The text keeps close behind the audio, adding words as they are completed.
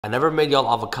I never made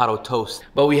y'all avocado toast,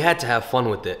 but we had to have fun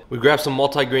with it. We grabbed some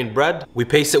multi-grain bread, we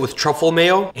paste it with truffle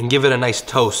mayo, and give it a nice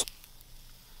toast.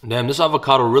 Damn, this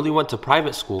avocado really went to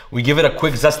private school. We give it a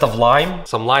quick zest of lime,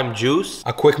 some lime juice,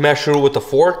 a quick masheroo with a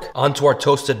fork, onto our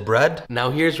toasted bread. Now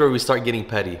here's where we start getting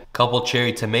petty. Couple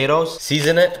cherry tomatoes,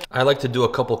 season it. I like to do a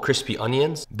couple crispy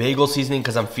onions, bagel seasoning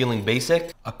because I'm feeling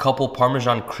basic, a couple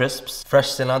Parmesan crisps, fresh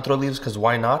cilantro leaves because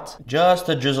why not? Just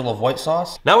a drizzle of white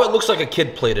sauce. Now it looks like a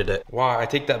kid plated it. Wow, I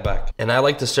take that back. And I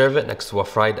like to serve it next to a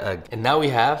fried egg. And now we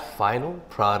have final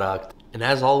product. And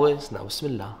as always, now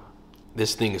bismillah.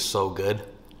 This thing is so good.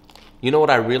 You know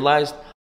what I realized?